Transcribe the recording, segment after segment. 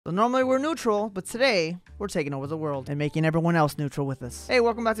So normally we're neutral, but today we're taking over the world and making everyone else neutral with us. Hey,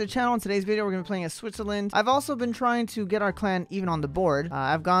 welcome back to the channel. In today's video, we're going to be playing as Switzerland. I've also been trying to get our clan even on the board.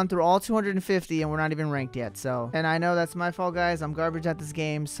 I've gone through all 250 and we're not even ranked yet. And I know that's my fault, guys. I'm garbage at this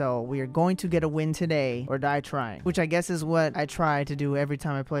game. So we are going to get a win today or die trying, which I guess is what I try to do every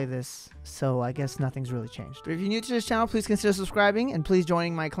time I play this. So I guess nothing's really changed. But if you're new to this channel, please consider subscribing and please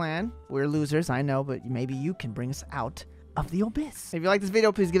joining my clan. We're losers, I know, but maybe you can bring us out of the abyss. If you like this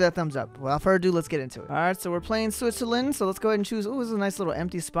video, please give that a thumbs up. Without further ado, let's get into it. All right, so we're playing Switzerland. So let's go ahead and choose. Oh, this is a nice little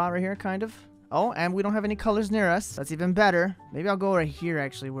empty spot right here, kind of. Oh, and we don't have any colors near us. That's even better. Maybe I'll go right here,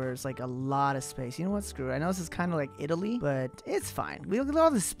 actually, where it's like a lot of space. You know what? Screw it. I know this is kind of like Italy, but it's fine. We look at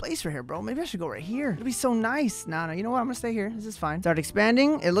all this space right here, bro. Maybe I should go right here. It'll be so nice. No, you know what? I'm going to stay here. This is fine. Start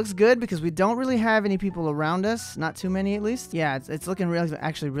expanding. It looks good because we don't really have any people around us. Not too many, at least. Yeah, it's looking really,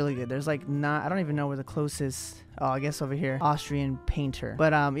 actually really good. There's like I don't even know where the closest... Oh, I guess over here, Austrian painter.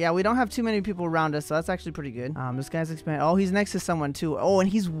 But yeah, we don't have too many people around us, so that's actually pretty good. This guy's expanding. Oh, he's next to someone too. Oh, and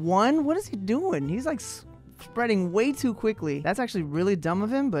he's one. What is he doing? He's like spreading way too quickly. That's actually really dumb of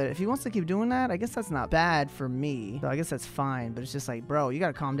him, but if he wants to keep doing that, I guess that's not bad for me. So I guess that's fine, but it's just like, bro, you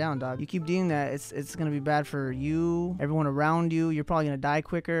gotta calm down, dog. You keep doing that, it's gonna be bad for you, everyone around you. You're probably gonna die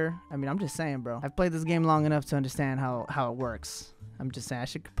quicker. I mean, I'm just saying, bro. I've played this game long enough to understand how it works. I'm just saying, I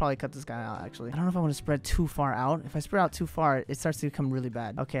should probably cut this guy out, actually. I don't know if I want to spread too far out. If I spread out too far, it starts to become really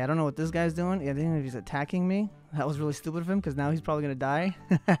bad. Okay, I don't know what this guy's doing. Yeah, I think he's attacking me. That was really stupid of him, because now he's probably going to die.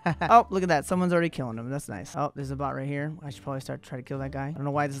 Oh, look at that. Someone's already killing him. That's nice. Oh, there's a bot right here. I should probably try to kill that guy. I don't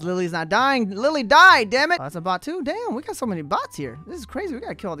know why this Lily's not dying. Lily died, damn it. Oh, that's a bot too? Damn, we got so many bots here. This is crazy. We got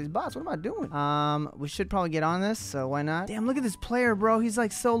to kill all these bots. What am I doing? We should probably get on this, so why not? Damn, look at this player, bro. He's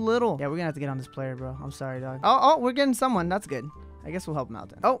like so little. Yeah, we're going to have to get on this player, bro. I'm sorry, dog. Oh, we're getting someone. That's good. I guess we'll help him out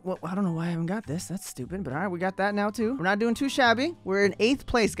then. Oh, well, I don't know why I haven't got this. That's stupid, but all right, we got that now too. We're not doing too shabby. We're in 8th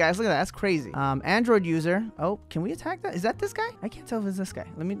place, guys. Look at that. That's crazy. Android user. Oh, can we attack that? Is that this guy? I can't tell if it's this guy.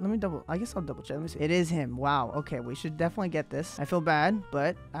 Let me double. I guess I'll double check. Let me see. It is him. Wow. Okay, we should definitely get this. I feel bad,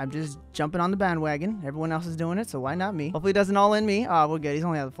 but I'm just jumping on the bandwagon. Everyone else is doing it, so why not me? Hopefully it doesn't all in me. Oh, we're good. He's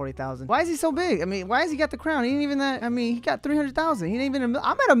only at 40,000. Why is he so big? I mean, why has he got the crown? He ain't even that. I mean, he got 300,000. He ain't even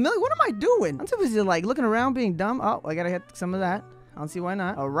I'm at a million. What am I doing? I'm supposed to like looking around being dumb. Oh, I gotta get some of that. I don't see why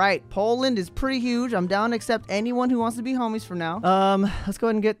not. All right, Poland is pretty huge. I'm down to accept anyone who wants to be homies from now. Let's go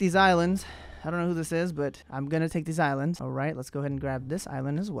ahead and get these islands. I don't know who this is, but I'm gonna take these islands. All right, let's go ahead and grab this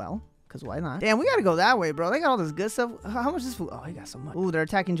island as well, because why not? Damn, we gotta go that way, bro. They got all this good stuff. How much is this food? Oh, he got so much. Ooh, they're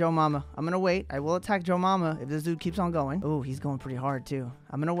attacking Joe Mama. I'm gonna wait. I will attack Joe Mama if this dude keeps on going. Ooh, he's going pretty hard too.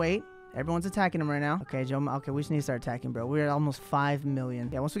 I'm gonna wait. Everyone's attacking him right now. Okay, Joe. Okay, we just need to start attacking, bro. We're at almost 5 million.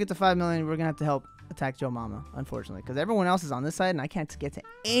 Yeah, once we get to 5 million, we're gonna have to help attack Joe Mama, unfortunately, because everyone else is on this side and I can't get to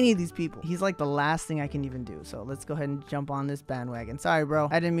any of these people. He's like the last thing I can even do. So let's go ahead and jump on this bandwagon. Sorry, bro.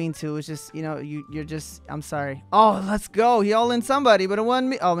 I didn't mean to. It's just, you know, you're just, I'm sorry. Oh, let's go. He all in somebody, but it wasn't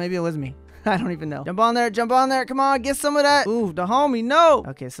me. Oh, maybe it was me. I don't even know. Jump on there. Jump on there. Come on. Get some of that. Ooh, the homie. No.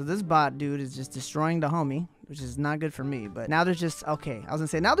 Okay, so this bot dude is just destroying the homie, which is not good for me. But now there's just, okay, I was gonna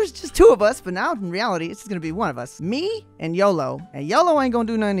say, now there's just 2 of us, but now in reality, it's just gonna be 1 of us. Me and YOLO. And YOLO ain't gonna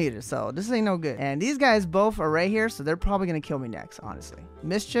do nothing either, so this ain't no good. And these guys both are right here, so they're probably gonna kill me next, honestly.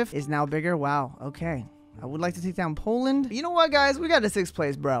 Mischief is now bigger. Wow, okay. I would like to take down Poland. You know what, guys? We got the 6th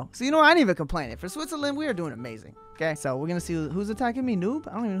place, bro. So, you know what? I didn't even complain. For Switzerland, we are doing amazing. Okay, so we're going to see who's attacking me. Noob?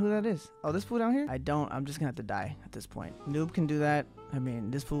 I don't even know who that is. Oh, this fool down here? I'm just going to have to die at this point. Noob can do that. I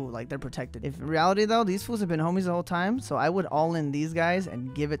mean, this fool, like, they're protected. If in reality, though, these fools have been homies the whole time, so I would all in these guys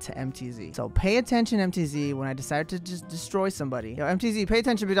and give it to MTZ. So pay attention, MTZ, when I decide to just destroy somebody. Yo, MTZ, pay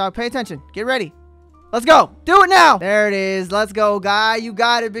attention, big dog. Pay attention. Get ready. Let's go. Do it now. There it is. Let's go, guy. You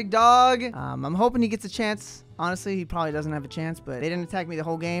got it, big dog. I'm hoping he gets a chance. Honestly, he probably doesn't have a chance, but they didn't attack me the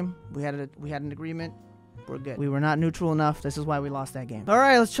whole game. We had an agreement. We're good. We were not neutral enough. This is why we lost that game. All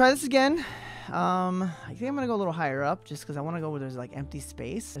right, let's try this again. I think I'm gonna go a little higher up just because I want to go where there's like empty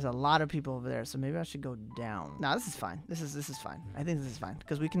space. There's a lot of people over there, so maybe I should go down. No, this is fine. This is fine. I think this is fine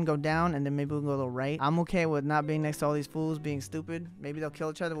because we can go down and then maybe we'll go a little right. I'm okay with not being next to all these fools being stupid. Maybe they'll kill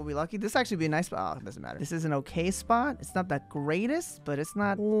each other. We'll be lucky. This actually be a nice spot. Oh, it doesn't matter. This is an okay spot. It's not the greatest, but it's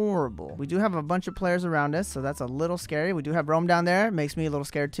not horrible. We do have a bunch of players around us, so that's a little scary. We do have Rome down there. Makes me a little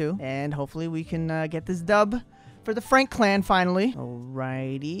scared too. And hopefully we can get this dub for the Frank clan finally.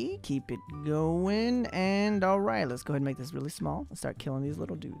 Alrighty, keep it going. And all right, let's go ahead and make this really small. Let's start killing these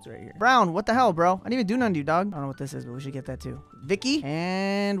little dudes right here. Brown, what the hell, bro? I didn't even do nothing to you, dog. I don't know what this is, but we should get that too. Vicky,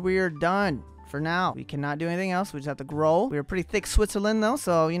 and we're done. for now. We cannot do anything else. We just have to grow. We are pretty thick Switzerland, though,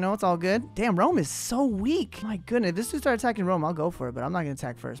 so, you know, it's all good. Damn, Rome is so weak. My goodness. If this dude starts attacking Rome, I'll go for it, but I'm not going to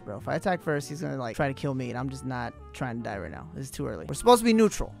attack first, bro. If I attack first, he's going to, like, try to kill me, and I'm just not trying to die right now. This is too early. We're supposed to be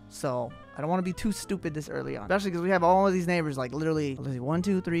neutral, so I don't want to be too stupid this early on. Especially because we have all of these neighbors, like, literally, 1,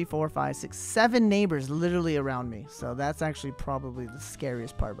 2, 3, 4, 5, 6, 7 neighbors literally around me. So that's actually probably the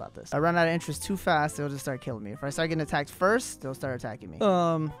scariest part about this. If I run out of interest too fast, they'll just start killing me. If I start getting attacked first, they'll start attacking me.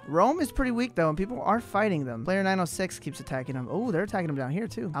 Rome is pretty weak, though, and people are fighting them. Player 906 keeps attacking them. Oh, they're attacking them down here,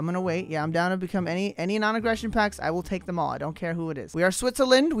 too. I'm going to wait. Yeah, I'm down to become any non-aggression packs. I will take them all. I don't care who it is. We are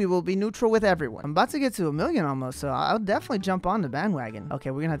Switzerland. We will be neutral with everyone. I'm about to get to 1 million almost, so I'll definitely jump on the bandwagon. Okay,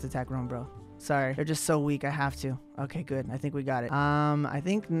 we're going to have to attack Rome, bro. Sorry, they're just so weak. I have to. Okay, good. I think we got it. I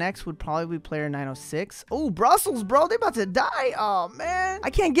think next would probably be player 906. Oh, Brussels, bro. They about to die. Oh, man. I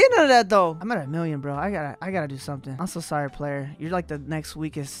can't get none of that, though. I'm at 1 million, bro. I gotta do something. I'm so sorry, player. You're like the next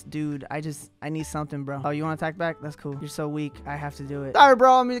weakest dude. I need something, bro. Oh, you want to attack back? That's cool. You're so weak. I have to do it. Sorry,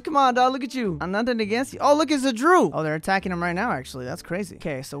 bro. I mean, come on, dog. Look at you. I'm nothing against you. Oh, look, it's a Drew. Oh, they're attacking him right now, actually. That's crazy.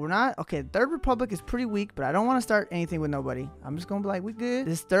 Okay, so we're not. Okay, Third Republic is pretty weak, but I don't want to start anything with nobody. I'm just gonna be like, we good.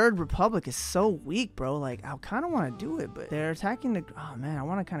 This Third Republic is so weak, bro. Like, I kind of want to do it, but they're attacking the. Oh man, I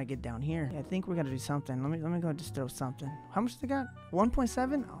want to kind of get down here. Yeah, I think we're gonna do something. Let me go just throw something. How much they got?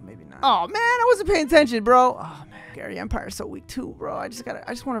 1.7? Oh, maybe not. Oh man, I wasn't paying attention, bro. Oh man, Gary Empire is so weak too, bro. I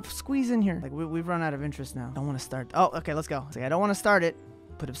just want to squeeze in here. Like we've run out of interest now. Don't want to start. Oh, okay, let's go. See, I don't want to start it.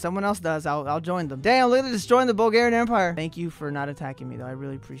 But if someone else does, I'll join them. Damn, look at this, join the Bulgarian Empire. Thank you for not attacking me, though. I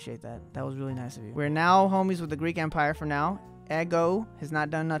really appreciate that. That was really nice of you. We're now homies with the Greek Empire for now. Ego has not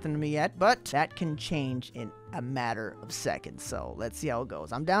done nothing to me yet, but that can change in a matter of seconds. So let's see how it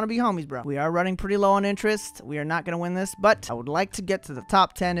goes. I'm down to be homies, bro. We are running pretty low on interest. We are not going to win this, but I would like to get to the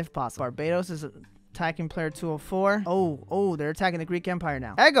top 10 if possible. Barbados is attacking player 204. Oh, they're attacking the Greek Empire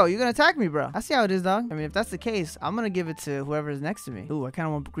now. Ego, you're gonna attack me, bro. I see how it is, dog. I mean, if that's the case, I'm gonna give it to whoever is next to me. Ooh, I kind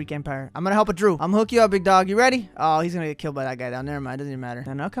of want Greek Empire. I'm gonna help a Drew. I'm gonna hook you up, big dog. You ready? Oh, he's gonna get killed by that guy down there. Never mind, doesn't even matter.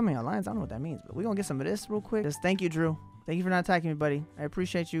 An upcoming alliance, I don't know what that means, but we're gonna get some of this real quick. Just thank you, Drew. Thank you for not attacking me, buddy. I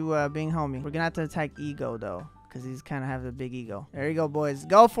appreciate you being homie. We're gonna have to attack Ego, though, because he's kind of have a big ego. There you go, boys.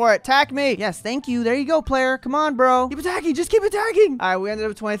 Go for it. Attack me. Yes, thank you. There you go, player. Come on, bro. Keep attacking. Just keep attacking. All right, we ended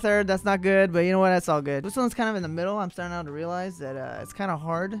up 23rd. That's not good, but you know what? That's all good. This one's kind of in the middle. I'm starting now to realize that it's kind of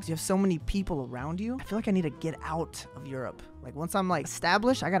hard because you have so many people around you. I feel like I need to get out of Europe. Like, once I'm, like,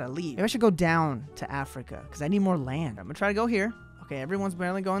 established, I gotta leave. Maybe I should go down to Africa because I need more land. I'm gonna try to go here. Okay, everyone's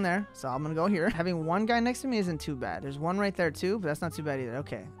barely going there, so I'm gonna go here. Having one guy next to me isn't too bad. There's one right there too, but that's not too bad either.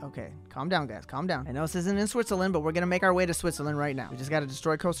 Okay. Calm down, guys. Calm down. I know this isn't in Switzerland, but we're gonna make our way to Switzerland right now. We just gotta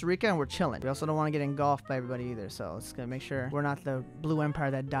destroy Costa Rica and we're chilling. We also don't want to get engulfed by everybody either, so let's gonna make sure we're not the blue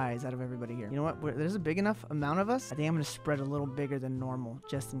empire that dies out of everybody here. You know what? There's a big enough amount of us. I think I'm gonna spread a little bigger than normal,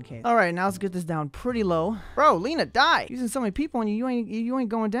 just in case. All right, now let's get this down pretty low. Bro, Lena, die! Using so many people on you, you ain't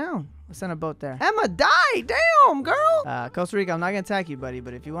going down. Let's send a boat there. Emma, die! Damn, girl! Costa Rica, I'm not gonna attack you, buddy,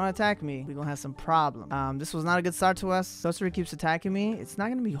 but if you want to attack me, we're gonna have some problem. This was not a good start to us. Costa Rica keeps attacking me. It's not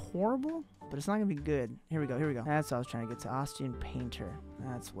gonna be horrible, but it's not gonna be good. Here we go. That's what I was trying to get to. Austrian painter.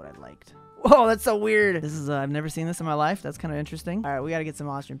 That's what I liked. Whoa, that's so weird. This is, I've never seen this in my life. That's kind of interesting. All right, we got to get some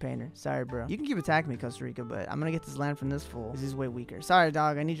Austrian painter. Sorry, bro. You can keep attacking me, Costa Rica, but I'm going to get this land from this fool. This is way weaker. Sorry,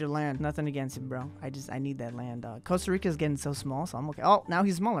 dog. I need your land. Nothing against him, bro. I need that land, dog. Costa Rica is getting so small, so I'm okay. Oh, now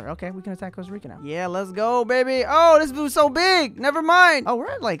he's smaller. Okay, we can attack Costa Rica now. Yeah, let's go, baby. Oh, this dude's so big. Never mind. Oh, we're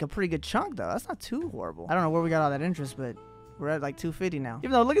at like a pretty good chunk, though. That's not too horrible. I don't know where we got all that interest, but we're at like 250 now.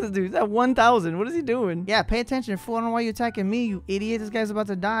 Even though, look at this dude. He's at 1,000. What is he doing? Yeah, pay attention, fool. I don't know why you're attacking me, you idiot. This guy's about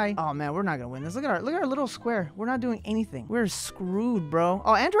to die. Oh, man, we're not going to win this. Look at our little square. We're not doing anything. We're screwed, bro.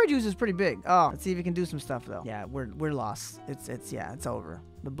 Oh, Android use is pretty big. Oh, let's see if we can do some stuff, though. Yeah, we're lost. It's over.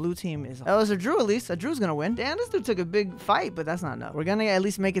 The blue team is... Oh, there's a Drew at least. A Drew's going to win. Damn, this dude took a big fight, but that's not enough. We're going to at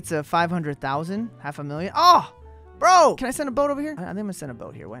least make it to 500,000. 500,000. Oh! Bro, can I send a boat over here? I think I'm gonna send a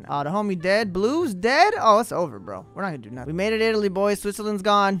boat here. Why not? Oh, the homie dead. Blue's dead? Oh, it's over, bro. We're not gonna do nothing. We made it, Italy, boys. Switzerland's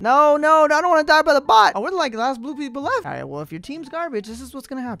gone. No, I don't want to die by the bot. Oh, we're like the last blue people left. All right, well, if your team's garbage, this is what's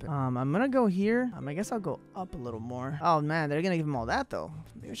gonna happen. I'm gonna go here. I guess I'll go up a little more. Oh, man, they're gonna give him all that, though.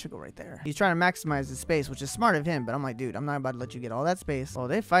 Maybe I should go right there. He's trying to maximize his space, which is smart of him, but I'm like, dude, I'm not about to let you get all that space. Oh,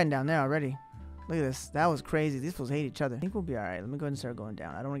 they're fighting down there already. Look at this. That was crazy. These fools hate each other. I think we'll be all right. Let me go ahead and start going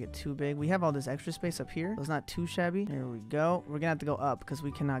down. I don't want to get too big. We have all this extra space up here, so it's not too shabby. Here we go. We're going to have to go up because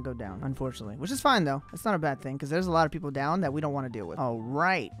we cannot go down, unfortunately, which is fine, though. It's not a bad thing because there's a lot of people down that we don't want to deal with. All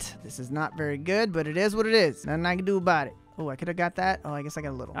right. This is not very good, but it is what it is. Nothing I can do about it. Oh, I could have got that. Oh, I guess I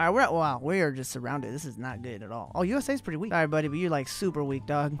got a little. All right, wow, we are just surrounded. This is not good at all. Oh, USA's pretty weak. All right, buddy, but you're like super weak,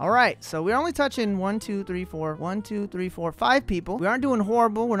 dog. All right, so we're only touching 1, 2, 3, 4, 1, 2, 3, 4, 5 people. We aren't doing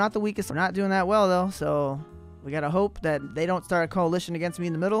horrible. We're not the weakest. We're not doing that well though, so we gotta hope that they don't start a coalition against me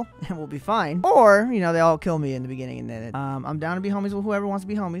in the middle, and we'll be fine. Or, you know, they all kill me in the beginning, and then I'm down to be homies with whoever wants to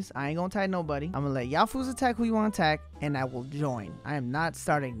be homies. I ain't gonna tag nobody. I'm gonna let y'all fools attack who you want to attack, and I will join. I am not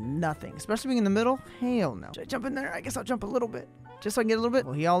starting nothing, especially being in the middle. Hell no. Should I jump in there? I guess I'll jump a little bit, just so I can get a little bit.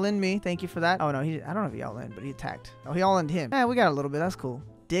 Well, he all in me. Thank you for that. Oh no, I don't know if he all in, but he attacked. Oh, he all in him. Yeah, we got a little bit. That's cool.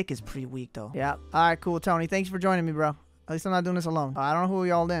 Dick is pretty weak though. Yeah. All right, cool, Tony. Thanks for joining me, bro. At least I'm not doing this alone. I don't know who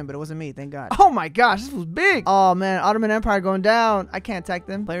we all in, but it wasn't me. Thank God. Oh my gosh, this was big. Oh man, Ottoman Empire going down. I can't attack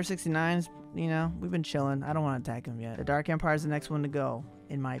them. Player 69's, you know, we've been chilling. I don't want to attack them yet. The Dark Empire is the next one to go,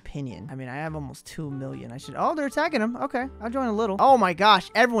 in my opinion. I mean, I have almost 2 million. I should. Oh, they're attacking them. Okay, I'll join a little. Oh my gosh,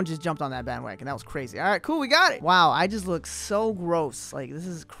 everyone just jumped on that bandwagon. That was crazy. All right, cool, we got it. Wow, I just look so gross. Like, this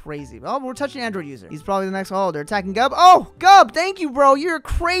is crazy. Oh, we're touching Android user. He's probably the next. Oh, they're attacking Gub. Oh, Gub, thank you, bro. You're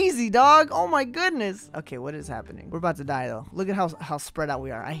crazy, dog. Oh my goodness. Okay, what is happening? We're about to die though. Look at how spread out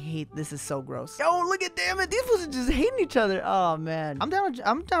we are. I hate this. Is so gross. Oh, look at, damn it. These fools are just hating each other. Oh man. I'm down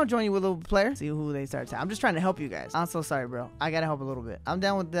to join you with a little player. See who they start attacking. I'm just trying to help you guys. I'm so sorry, bro. I gotta help a little bit. I'm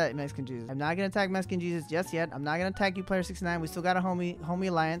down with that Mexican Jesus. I'm not gonna attack Mexican Jesus just yet. I'm not gonna attack you, player 69. We still got a homie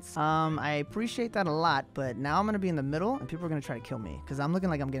alliance. I appreciate that a lot, but now I'm gonna be in the middle and people are gonna try to kill me because I'm looking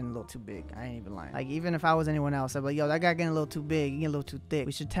like I'm getting a little too big. I ain't even lying. Like, even if I was anyone else, I'd be like, yo, that guy getting a little too big, getting a little too thick.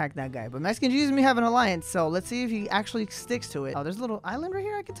 We should attack that guy. But Mexican Jesus and me have an alliance, so let's see if he actually sticks to it. Oh, there's a little island right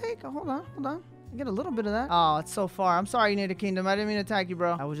here I can take. Oh, hold on. I get a little bit of that. Oh, it's so far. I'm sorry, United Kingdom. I didn't mean to attack you,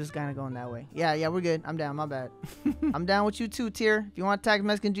 bro. I was just kind of going that way. Yeah, we're good. I'm down. My bad. I'm down with you too, Tier. If you want to attack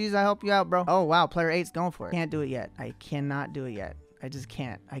Mexican Jesus, I'll help you out, bro. Oh, wow. Player 8's going for it. Can't do it yet. I cannot do it yet. I just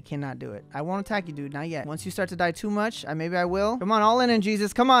can't. I cannot do it. I won't attack you, dude. Not yet. Once you start to die too much, maybe I will. Come on, all in,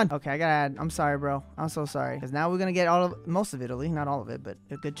 Jesus. Come on. Okay, I gotta add. I'm sorry, bro. I'm so sorry. Because now we're gonna get most of Italy. Not all of it, but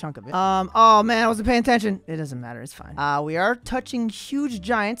a good chunk of it. Oh man, I wasn't paying attention. It doesn't matter. It's fine. We are touching huge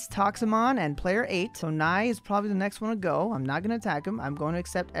giants, Toxamon and player 8. So Nai is probably the next one to go. I'm not gonna attack him. I'm going to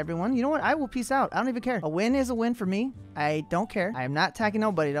accept everyone. You know what? I will peace out. I don't even care. A win is a win for me. I don't care. I am not attacking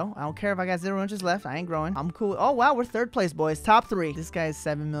nobody though. I don't care if I got 0 inches left. I ain't growing. I'm cool. Oh wow, we're 3rd place, boys. Top 3. This guy's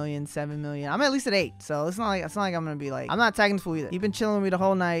 7 million. I'm at least at 8. So it's not like I'm gonna be like, I'm not attacking this fool either. You've been chilling with me the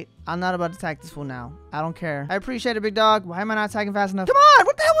whole night. I'm not about to attack this fool now. I don't care. I appreciate it, big dog. Why am I not attacking fast enough? Come on!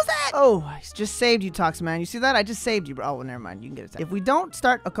 What the hell was that? Oh, I just saved you, Toxman. You see that? I just saved you, bro. Oh, well, never mind. You can get attacked. If we don't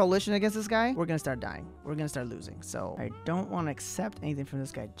start a coalition against this guy, we're gonna start dying. We're gonna start losing. So I don't want to accept anything from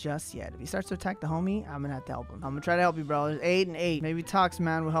this guy just yet. If he starts to attack the homie, I'm gonna have to help him. I'm gonna try to help you, bro. There's 8 and 8. Maybe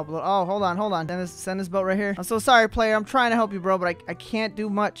Toxman will help a little. Oh, hold on. Send this boat right here. I'm so sorry, player. I'm trying to help you, bro, but I can't do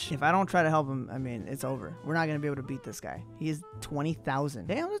much. If I don't try to help him, I mean, it's over. We're not gonna be able to beat this guy. He is 20,000.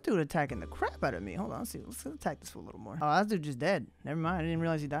 Damn, this dude attacking the crap out of me. Hold on, let's attack this fool a little more. Oh, that dude just dead. Never mind. I didn't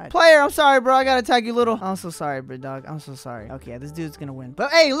realize he died. Player, I'm sorry, bro. I gotta attack you little. I'm so sorry, bro, dog. I'm so sorry. Okay, this dude's gonna win.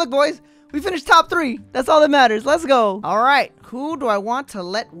 But hey, look, boys. We finished top 3. That's all that matters. Let's go. All right. Who do I want to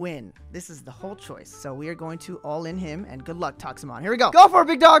let win? This is the whole choice. So we are going to all in him, and good luck, Toxamon. Here we go. Go for it,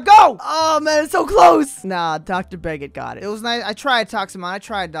 big dog. Go! Oh, man, it's so close. Nah, Dr. Beggett got it. It was nice. I tried, Toxamon. I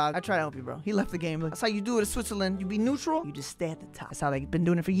tried, dog. I tried to help you, bro. He left the game. Look, that's how you do it in Switzerland. You be neutral. You just stay at the top. That's how they've been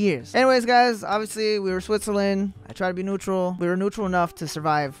doing it for years. Anyways, guys, obviously, we were Switzerland. I tried to be neutral. We were neutral enough to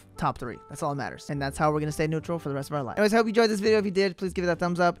survive top 3. That's all that matters. And that's how we're going to stay neutral for the rest of our life. Anyways, I hope you enjoyed this video. If you did, please give it that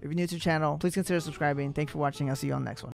thumbs up. If you're new to the channel, please consider subscribing. Thanks for watching. I'll see you on the next one.